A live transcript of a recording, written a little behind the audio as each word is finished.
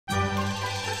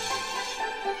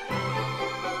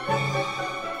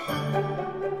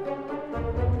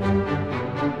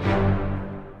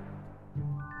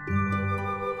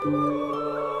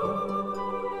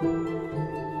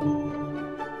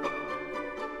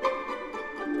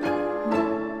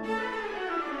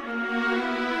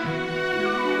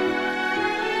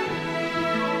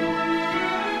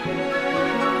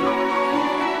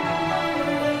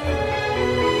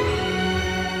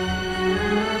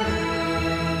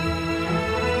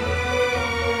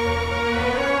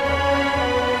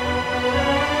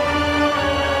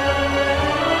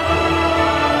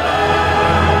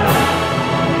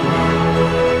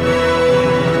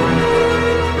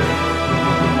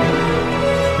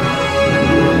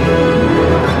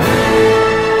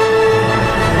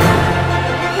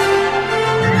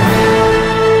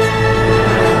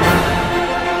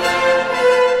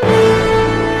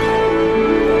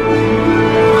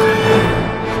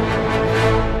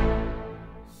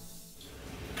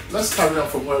let's carry on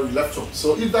from where we left off.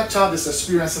 So if that child is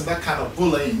experiencing that kind of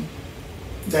bullying,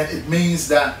 then it means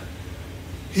that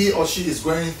he or she is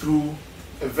going through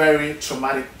a very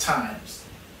traumatic times.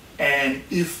 And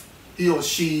if he or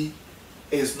she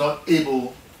is not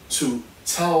able to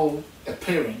tell a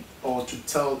parent or to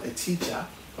tell a teacher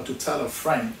or to tell a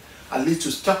friend, at least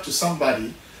to talk to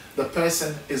somebody, the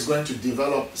person is going to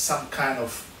develop some kind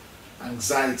of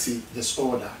anxiety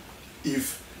disorder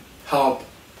if help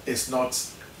is not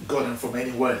gotten from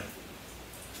anywhere.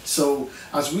 So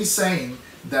as we're saying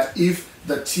that if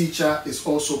the teacher is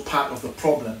also part of the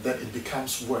problem, then it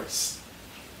becomes worse.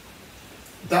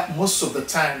 That most of the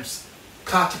times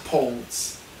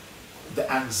catapults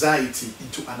the anxiety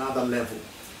into another level,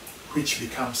 which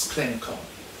becomes clinical.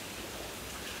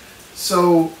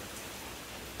 So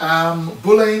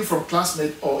bullying from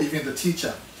classmates or even the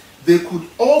teacher, they could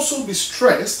also be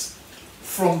stressed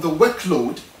from the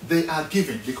workload they are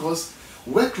given, because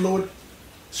workload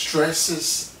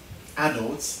stresses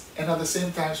adults and at the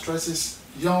same time stresses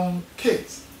young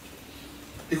kids.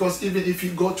 Because even if you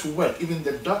go to work, even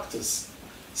the doctors,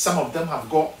 some of them have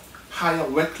got higher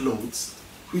workloads,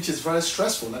 which is very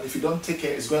stressful, and if you don't take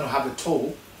care, it's going to have a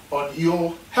toll on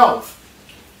your health.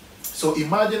 So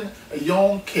imagine a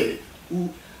young kid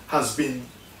who has been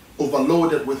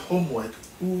overloaded with homework,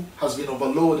 who has been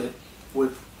overloaded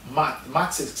with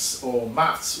mathematics or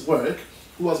maths work,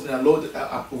 who has been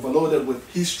overloaded with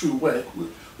history work,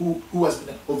 who has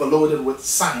been overloaded with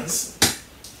science,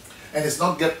 and is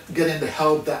not getting the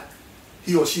help that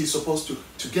he or she is supposed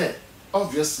to get.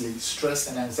 Obviously, stress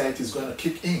and anxiety is going to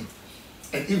kick in.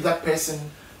 And if that person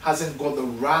hasn't got the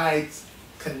right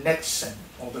connection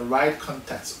or the right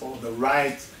contacts or the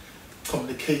right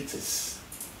communicators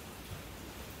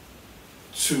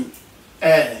to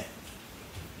air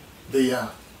their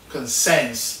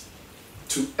concerns,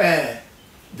 to air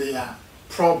their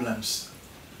problems,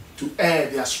 to air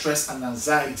their stress and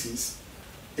anxieties,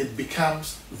 it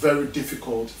becomes very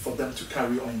difficult for them to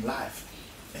carry on in life.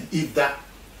 And if that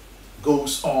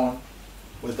goes on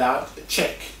without a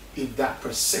check, if that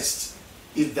persists,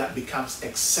 if that becomes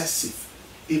excessive,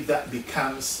 if that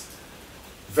becomes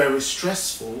very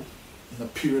stressful in a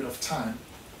period of time,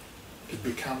 it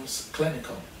becomes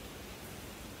clinical.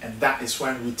 And that is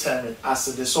when we term it as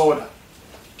a disorder.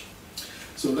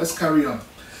 So let's carry on.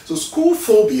 So school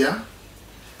phobia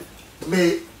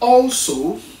may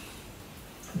also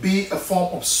be a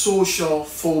form of social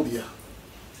phobia,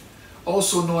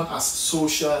 also known as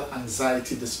social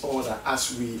anxiety disorder,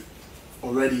 as we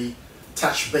already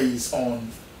touched base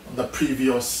on the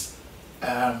previous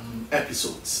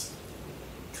episodes.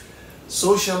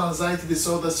 Social anxiety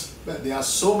disorders, there are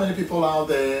so many people out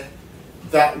there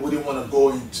that wouldn't want to go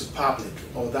into public,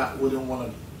 or that wouldn't want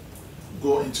to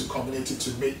go into community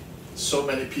to meet so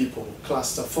many people.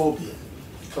 Claustrophobic.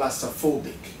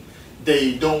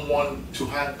 They don't want to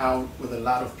hang out with a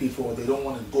lot of people, or they don't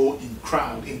want to go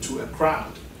into a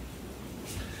crowd.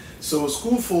 So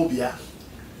school phobia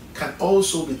can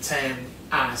also be termed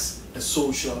as a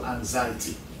social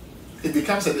anxiety. It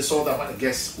becomes a disorder when it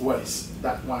gets worse.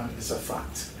 That one is a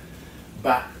fact.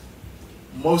 But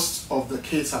most of the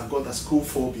kids have got the school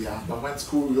phobia, but when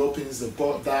school reopens, they've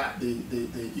got that,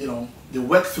 they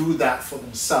work through that for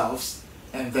themselves,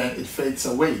 and then it fades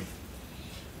away.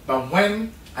 But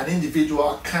when an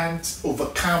individual can't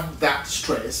overcome that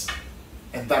stress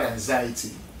and that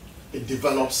anxiety, it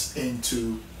develops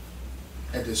into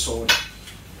a disorder.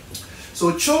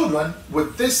 So children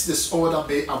with this disorder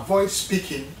may avoid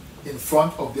speaking in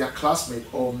front of their classmates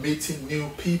or meeting new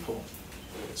people.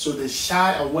 So they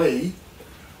shy away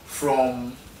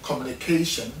from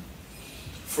communication,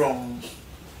 from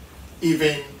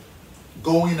even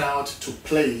going out to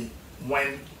play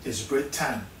when it's break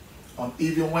time, or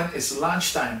even when it's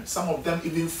lunchtime. Some of them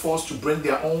even forced to bring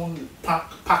their own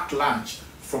packed lunch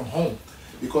from home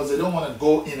because they don't want to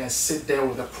go in and sit there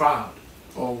with the crowd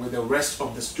or with the rest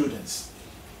of the students.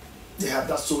 They have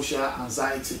that social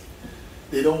anxiety.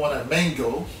 They don't want to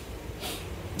mingle.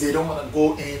 They don't want to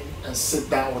go in and sit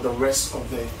down with the rest of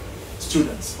the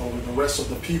students or with the rest of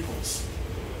the pupils.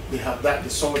 They have that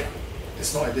disorder.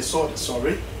 It's not a disorder,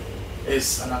 sorry.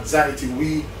 It's an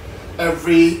anxiety.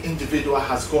 Every individual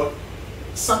has got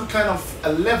some kind of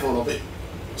a level of it,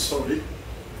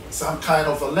 some kind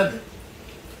of a limit,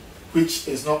 which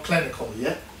is not clinical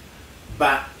yet,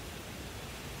 but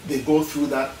they go through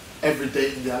that every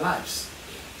day in their lives.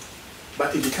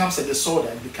 But it becomes a disorder,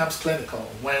 it becomes clinical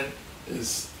when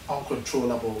it's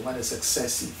uncontrollable, when it's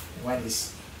excessive, when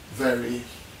it's very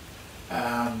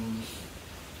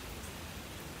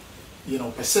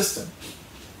persistent.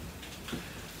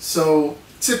 So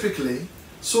typically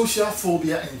Social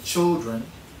phobia in children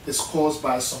is caused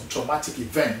by some traumatic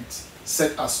event,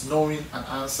 such as knowing an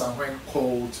answer when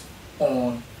called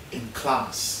on in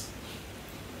class.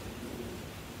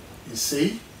 You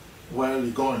see where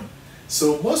we're going.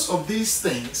 So most of these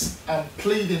things, I'm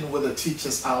pleading with the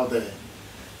teachers out there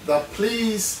that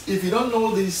please, if you don't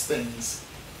know these things,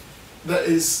 there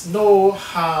is no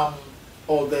harm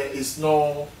or there is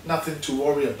nothing to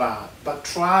worry about. But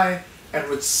try and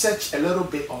research a little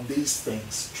bit on these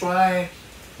things. Try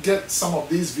get some of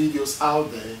these videos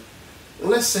out there,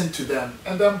 listen to them,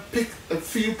 and then pick a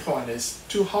few pointers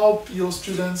to help your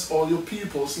students or your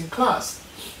pupils in class.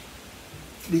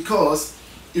 Because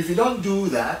if you don't do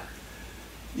that,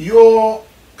 your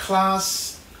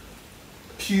class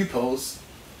pupils,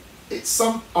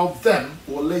 some of them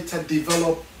will later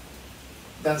develop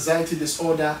the anxiety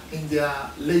disorder in their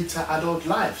later adult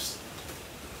lives.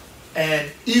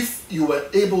 And if you were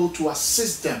able to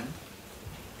assist them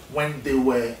when they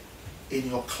were in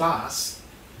your class,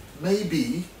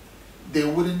 maybe they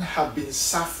wouldn't have been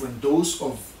suffering. Those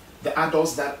of the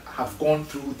adults that have gone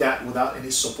through that without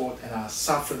any support and are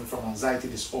suffering from anxiety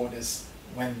disorders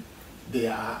when they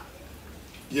are,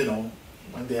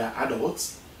 when they are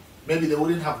adults, maybe they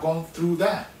wouldn't have gone through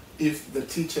that if the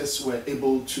teachers were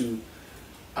able to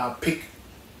pick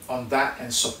on that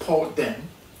and support them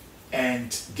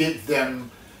and give them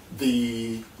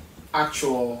the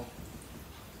actual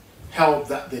help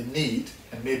that they need,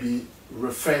 and maybe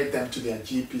refer them to their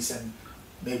GPs and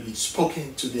maybe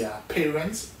spoken to their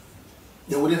parents.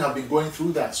 They wouldn't have been going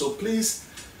through that. So please,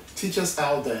 teachers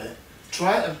out there,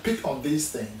 try and pick on these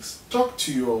things. Talk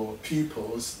to your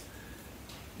pupils,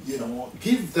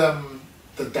 give them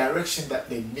the direction that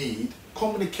they need,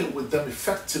 communicate with them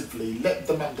effectively, let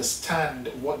them understand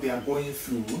what they are going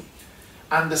through,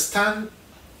 understand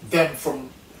them from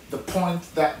the point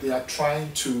that they are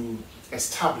trying to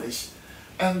establish,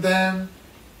 and then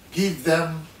give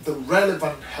them the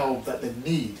relevant help that they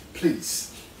need,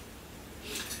 please.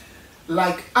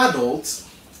 Like adults,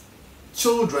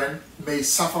 children may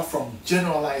suffer from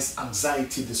generalized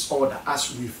anxiety disorder,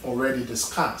 as we've already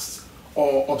discussed,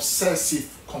 or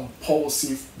obsessive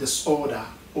compulsive disorder,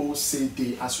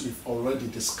 OCD, as we've already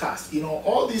discussed.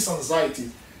 All these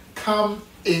anxieties come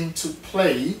into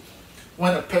play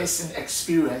when a person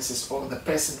experiences or the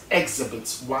person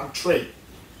exhibits one trait.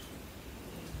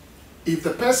 If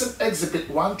the person exhibits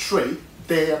one trait,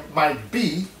 there might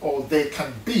be or there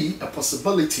can be a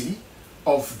possibility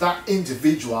of that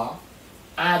individual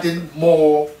adding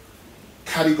more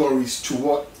categories to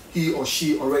what he or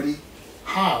she already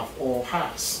have or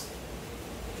has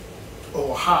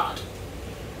or had.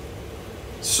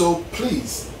 So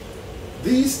please,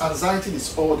 these anxiety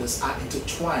disorders are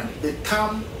intertwined. They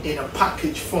come in a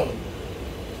package form.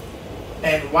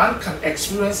 And one can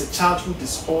experience a childhood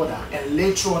disorder and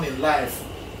later on in life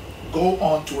go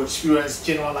on to experience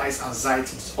generalized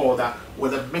anxiety disorder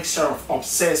with a mixture of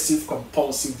obsessive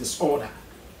compulsive disorder.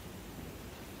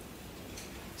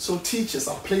 So teachers,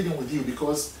 I'm pleading with you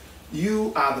because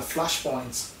you are the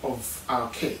flashpoints of our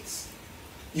kids.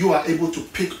 You are able to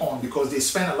pick on because they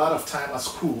spend a lot of time at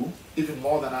school, even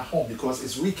more than at home, because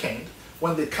it's weekend.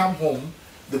 When they come home,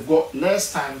 they've got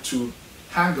less time to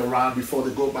hang around before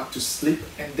they go back to sleep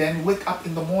and then wake up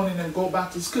in the morning and go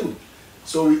back to school.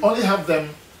 So we only have them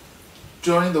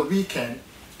during the weekend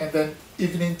and then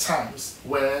evening times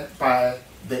whereby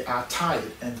they are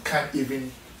tired and can't even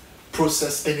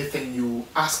process anything you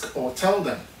ask or tell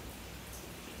them.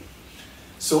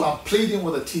 So I'm pleading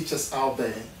with the teachers out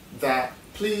there that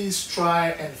please try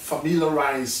and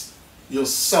familiarize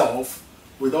yourself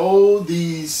with all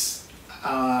these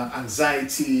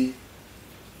anxiety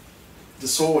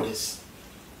disorders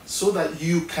so that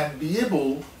you can be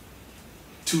able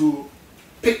to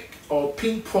pick or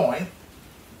pinpoint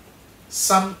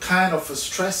some kind of a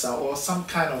stressor or some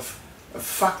kind of a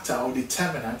factor or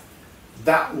determinant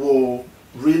that will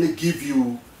really give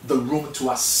you the room to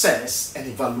assess and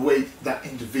evaluate that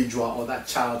individual or that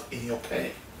child in your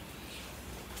care.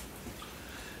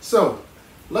 So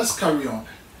let's carry on.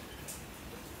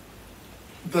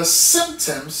 The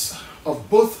symptoms of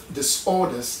both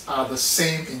disorders are the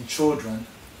same in children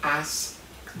as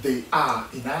they are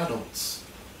in adults,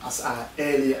 as I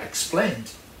earlier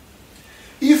explained.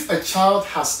 If a child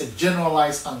has a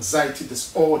generalized anxiety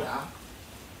disorder,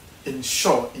 in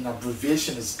short, in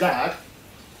abbreviation is GAD,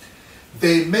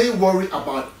 they may worry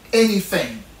about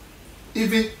anything,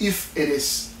 even if it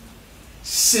is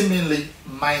seemingly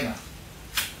minor.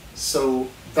 So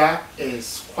that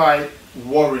is quite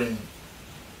worrying.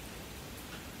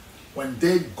 When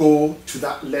they go to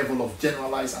that level of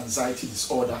generalized anxiety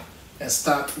disorder and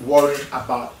start worrying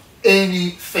about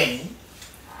anything,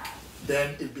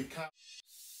 then it becomes